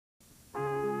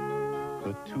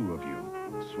the two of you,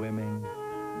 swimming,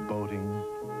 boating,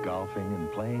 golfing,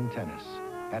 and playing tennis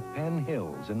at Penn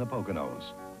Hills in the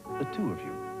Poconos. The two of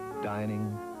you,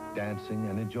 dining, dancing,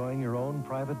 and enjoying your own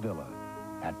private villa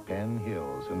at Penn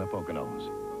Hills in the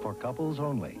Poconos. For couples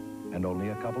only, and only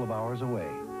a couple of hours away.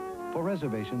 For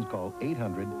reservations, call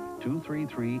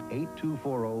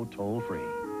 800-233-8240 toll-free.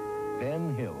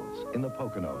 Penn Hills in the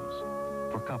Poconos.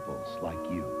 For couples like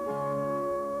you.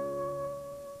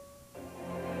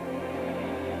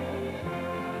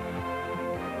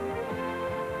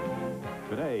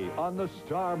 Today on the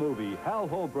Star Movie, Hal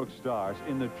Holbrook stars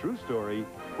in the true story,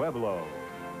 Pueblo.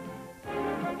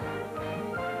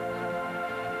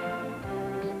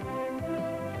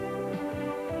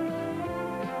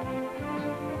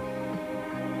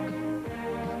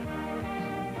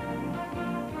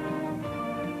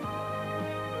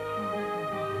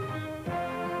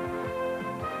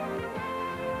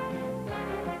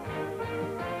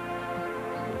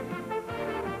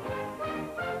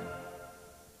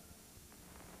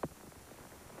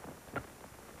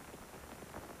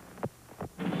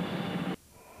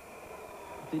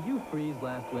 Did you freeze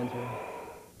last winter?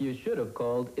 You should have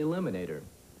called Eliminator.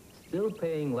 Still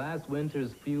paying last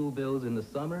winter's fuel bills in the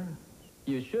summer?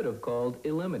 You should have called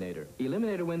Eliminator.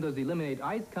 Eliminator Windows eliminate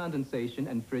ice condensation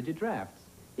and frigid drafts.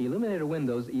 Eliminator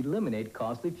Windows eliminate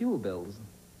costly fuel bills.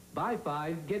 Buy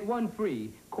 5, get 1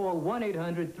 free. Call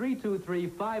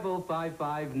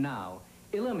 1-800-323-5055 now.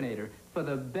 Eliminator for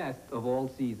the best of all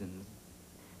seasons.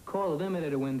 Call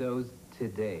Eliminator Windows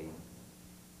today.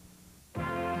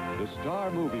 The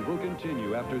Star Movie will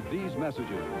continue after these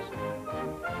messages.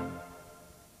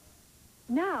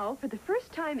 Now, for the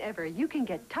first time ever, you can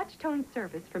get touch-tone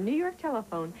service from New York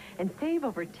Telephone and save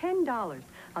over $10.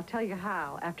 I'll tell you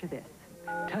how after this.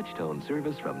 Touch-tone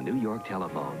service from New York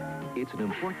Telephone. It's an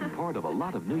important part of a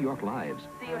lot of New York lives.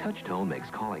 Touch-tone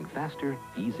makes calling faster,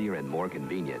 easier, and more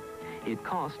convenient. It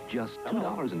costs just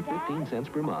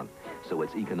 $2.15 per month, so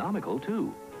it's economical,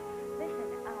 too.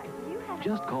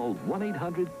 Just call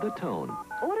 1-800-THE-TONE.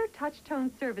 Order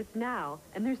touch-tone service now,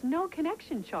 and there's no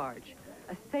connection charge.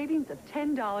 A savings of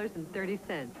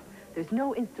 $10.30. There's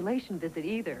no installation visit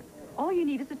either. All you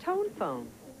need is a tone phone.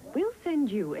 We'll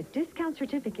send you a discount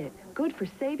certificate good for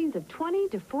savings of 20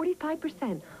 to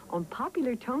 45% on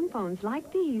popular tone phones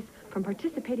like these from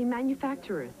participating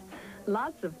manufacturers.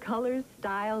 Lots of colors,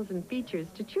 styles, and features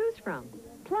to choose from.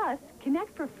 Plus,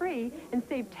 connect for free and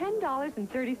save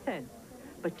 $10.30.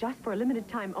 But just for a limited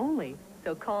time only,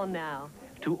 so call now.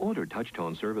 To order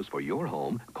touch-tone service for your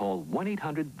home, call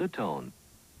 1-800-THE-TONE.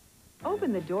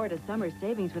 Open the door to summer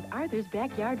savings with Arthur's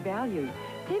Backyard Values.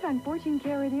 Save on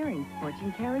 14-karat earrings,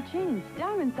 14-karat chains,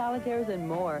 diamond solitaires, and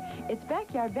more. It's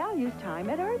Backyard Values time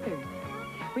at Arthur's.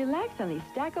 Relax on these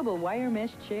stackable wire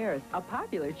mesh chairs, a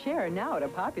popular chair now at a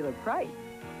popular price.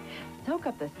 Soak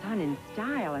up the sun in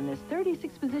style in this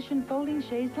 36-position folding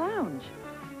chaise lounge.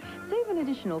 Save an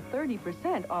additional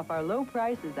 30% off our low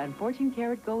prices on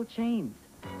 14-karat gold chains.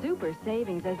 Super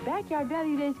savings as Backyard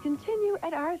Value Days continue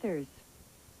at Arthur's.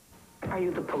 Are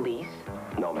you the police?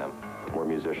 No, ma'am. We're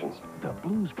musicians. The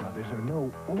Blues Brothers are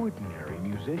no ordinary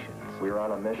musicians. We're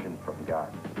on a mission from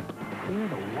God. They're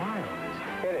the wildest,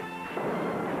 Hit it.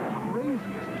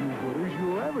 craziest do-gooders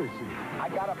you'll ever see. I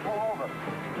gotta pull over.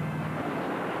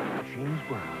 James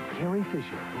Brown, Carrie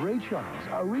Fisher, Ray Charles,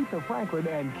 Aretha Franklin,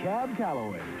 and Cab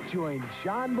Calloway join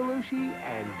John Belushi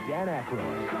and Dan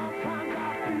Aykroyd.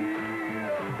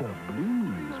 The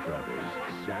Blues Brothers,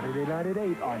 Saturday night at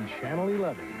 8 on Channel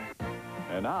 11.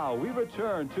 And now we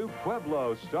return to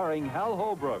Pueblo, starring Hal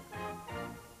Holbrook.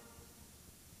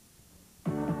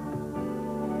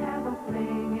 Have a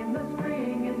fling in the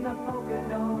spring in the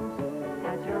Poconos.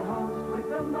 At your host with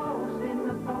the most in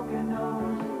the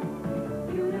Poconos.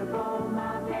 Beautiful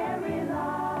Mount Airy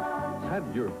Lodge.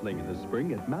 Have your fling in the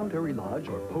spring at Mount Airy Lodge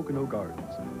or Pocono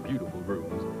Gardens. Beautiful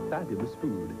rooms, fabulous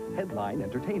food, headline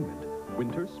entertainment.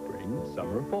 Winter, spring,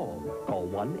 summer, fall. Call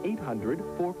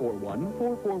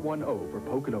 1-800-441-4410 for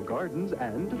Pocono Gardens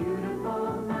and...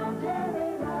 Beautiful Mount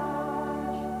Airy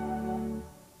Lodge.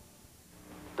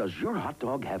 Does your hot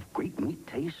dog have great meat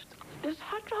taste? This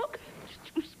hot dog is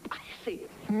too spicy.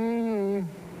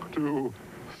 Too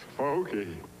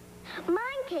smoky.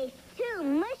 Mine tastes too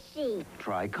mushy.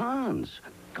 Try Kahn's.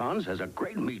 Kahn's has a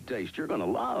great meat taste you're gonna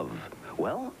love.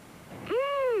 Well?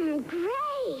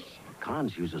 Great.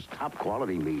 Kahn's uses top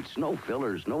quality meats, no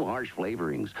fillers, no harsh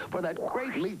flavorings, for that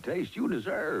great meat taste you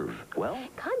deserve. Well?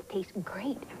 Kahn tastes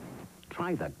great.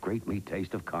 Try the great meat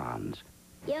taste of Kahn's.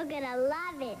 You're gonna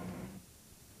love it.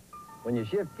 When you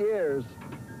shift gears,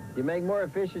 you make more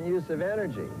efficient use of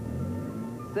energy.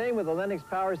 Same with the Lennox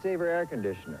Power Saver air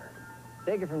conditioner.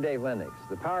 Take it from Dave Lennox.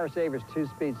 The Power Savers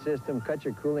 2-speed system cuts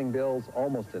your cooling bills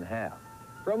almost in half.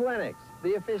 From Lennox,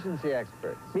 the efficiency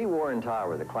experts. Meet Warren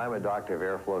Tower, the climate doctor of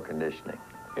airflow conditioning.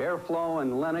 Airflow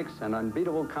and Lennox, an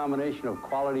unbeatable combination of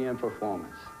quality and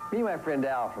performance. Meet my friend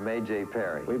Al from A.J.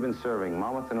 Perri. We've been serving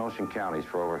Monmouth and Ocean counties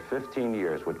for over 15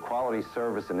 years with quality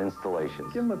service and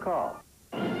installations. Give him a call.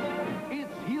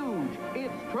 It's huge.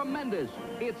 It's tremendous.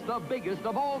 It's the biggest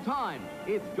of all time.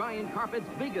 It's Giant Carpet's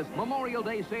biggest Memorial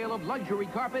Day sale of luxury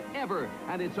carpet ever.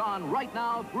 And it's on right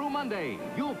now through Monday.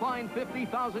 You'll find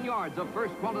 50,000 yards of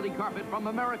first-quality carpet from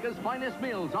America's finest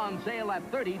mills on sale at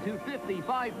 30 to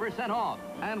 55% off.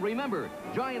 And remember,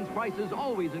 Giant's prices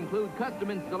always include custom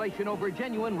installation over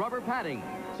genuine rubber padding.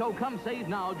 So come save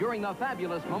now during the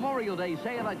fabulous Memorial Day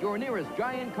sale at your nearest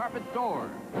Giant Carpet store.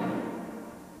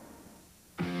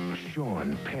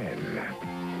 Sean Penn.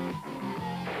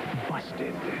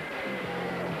 Busted.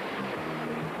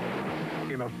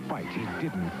 In a fight he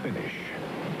didn't finish.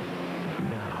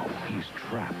 Now he's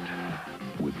trapped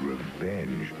with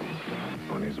revenge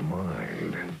on his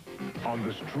mind. On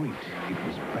the street, it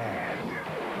was bad.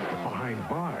 Behind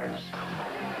bars,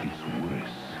 it's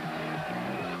worse.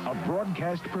 A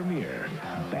broadcast premiere,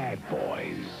 Bad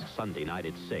Boys. Sunday night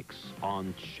at 6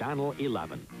 on Channel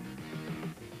 11.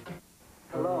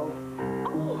 Hello.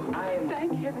 Oh,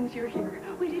 thank heavens you're here.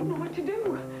 We didn't know what to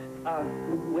do.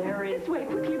 Where is... This way,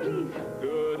 quickly, please.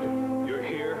 Good. You're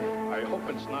here. I hope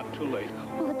it's not too late.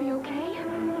 Will it be okay?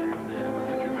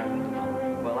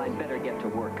 Well, I'd better get to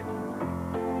work.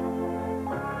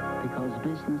 Because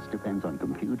business depends on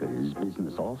computers,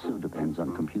 business also depends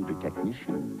on computer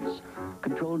technicians.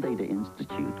 Control Data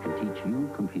Institute can teach you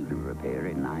computer repair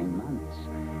in 9 months.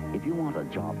 If you want a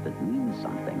job that means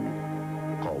something,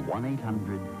 call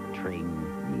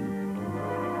 1-800-TRAIN-ME.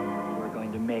 We're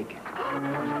going to make it.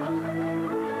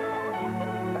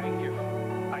 Thank you.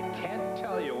 I can't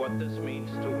tell you what this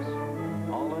means to us.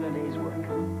 All in a day's work.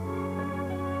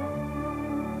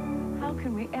 How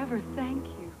can we ever thank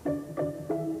you?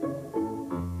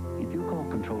 If you call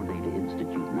Control Data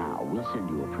Institute now, we'll send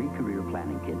you a free career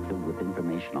planning kit filled with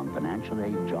information on financial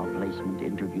aid, job placement,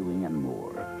 interviewing, and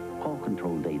more. Call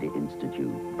Control Data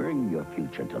Institute. Bring your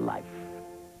future to life.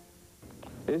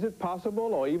 Is it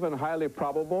possible or even highly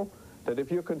probable that if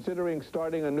you're considering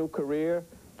starting a new career,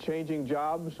 changing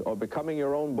jobs, or becoming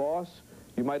your own boss,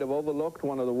 you might have overlooked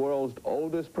one of the world's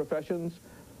oldest professions,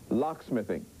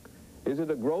 locksmithing? Is it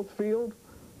a growth field,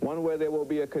 one where there will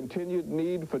be a continued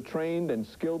need for trained and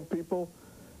skilled people?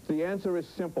 The answer is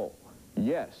simple,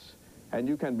 yes, and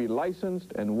you can be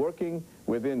licensed and working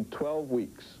within 12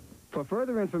 weeks. For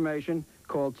further information,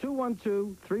 call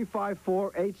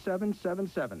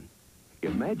 212-354-8777.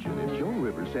 Imagine if Joan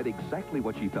Rivers said exactly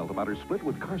what she felt about her split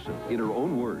with Carson in her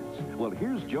own words. Well,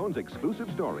 here's Joan's exclusive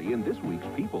story in this week's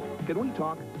People. Can we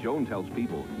talk? Joan tells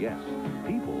people, yes.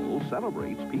 People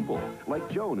celebrates people. Like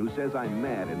Joan, who says, I'm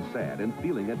mad and sad and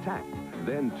feeling attacked.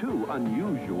 Then 2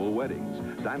 unusual weddings.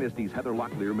 Dynasty's Heather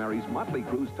Locklear marries Motley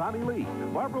Crue's Tommy Lee.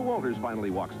 Barbara Walters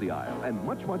finally walks the aisle, and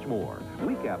much, much more.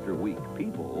 Week after week,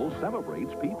 People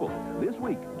celebrates people. This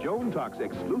week, Joan talks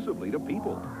exclusively to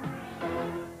people.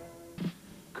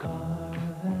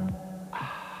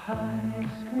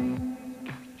 Ice cream,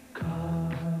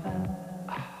 Carvel,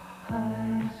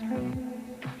 ice cream.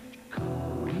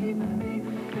 We make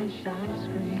fresh ice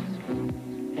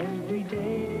cream every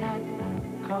day at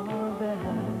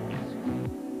Carvel's.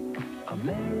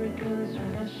 America's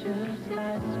freshest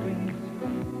ice cream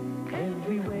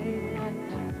every way at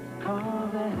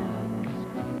Carvel's.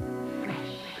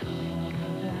 Fresh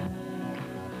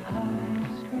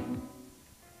ice cream.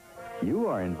 You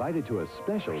are invited to a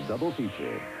special double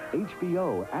feature,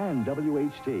 HBO and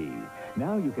WHT.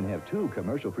 Now you can have 2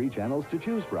 commercial-free channels to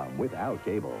choose from without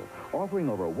cable, offering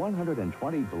over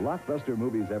 120 blockbuster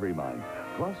movies every month,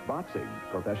 plus boxing,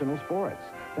 professional sports,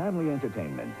 family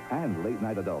entertainment, and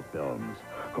late-night adult films.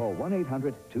 Call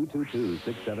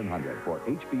 1-800-222-6700 for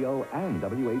HBO and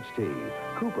WHT.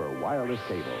 Cooper Wireless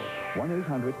Cable.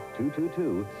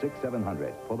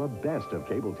 1-800-222-6700 for the best of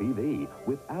cable TV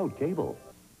without cable.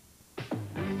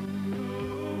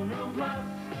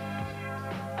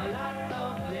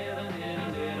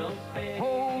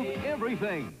 Hold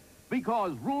everything,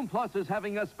 because Room Plus is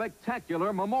having a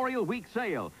spectacular Memorial Week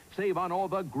sale. Save on all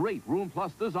the great Room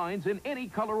Plus designs in any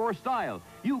color or style.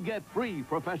 You get free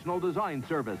professional design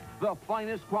service, the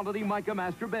finest quality Mica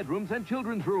Master bedrooms and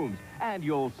children's rooms, and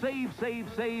you'll save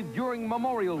during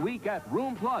Memorial Week at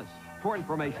Room Plus. For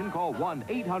information, call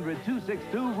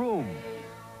 1-800-262-ROOM.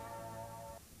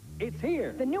 It's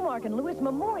here. The Newmark and Lewis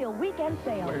Memorial Weekend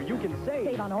Sale. Where you can save.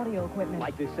 Save on audio equipment.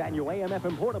 Like this Sanyo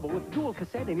AM/FM portable with dual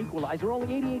cassette and equalizer,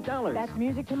 only $88. That's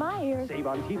music to my ears. Save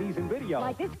on TVs and video.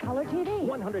 Like this color TV.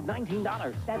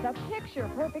 $119. That's a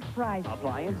picture-perfect price.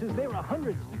 Appliances, there are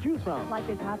hundreds to choose from. Like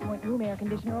this Hot Point room air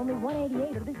conditioner, only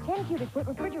 $188. Or this 10 cubic foot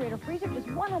refrigerator freezer, just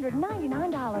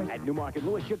 $199. At Newmark and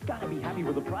Lewis, you've got to be happy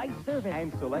with the price, service,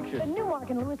 and selection. The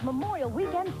Newmark and Lewis Memorial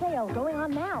Weekend Sale going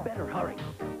on now. Better hurry.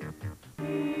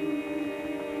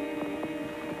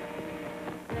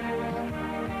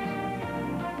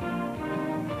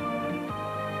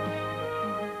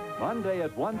 Monday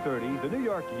at 1:30, the New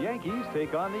York Yankees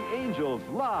take on the Angels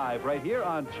live right here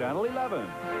on Channel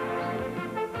 11.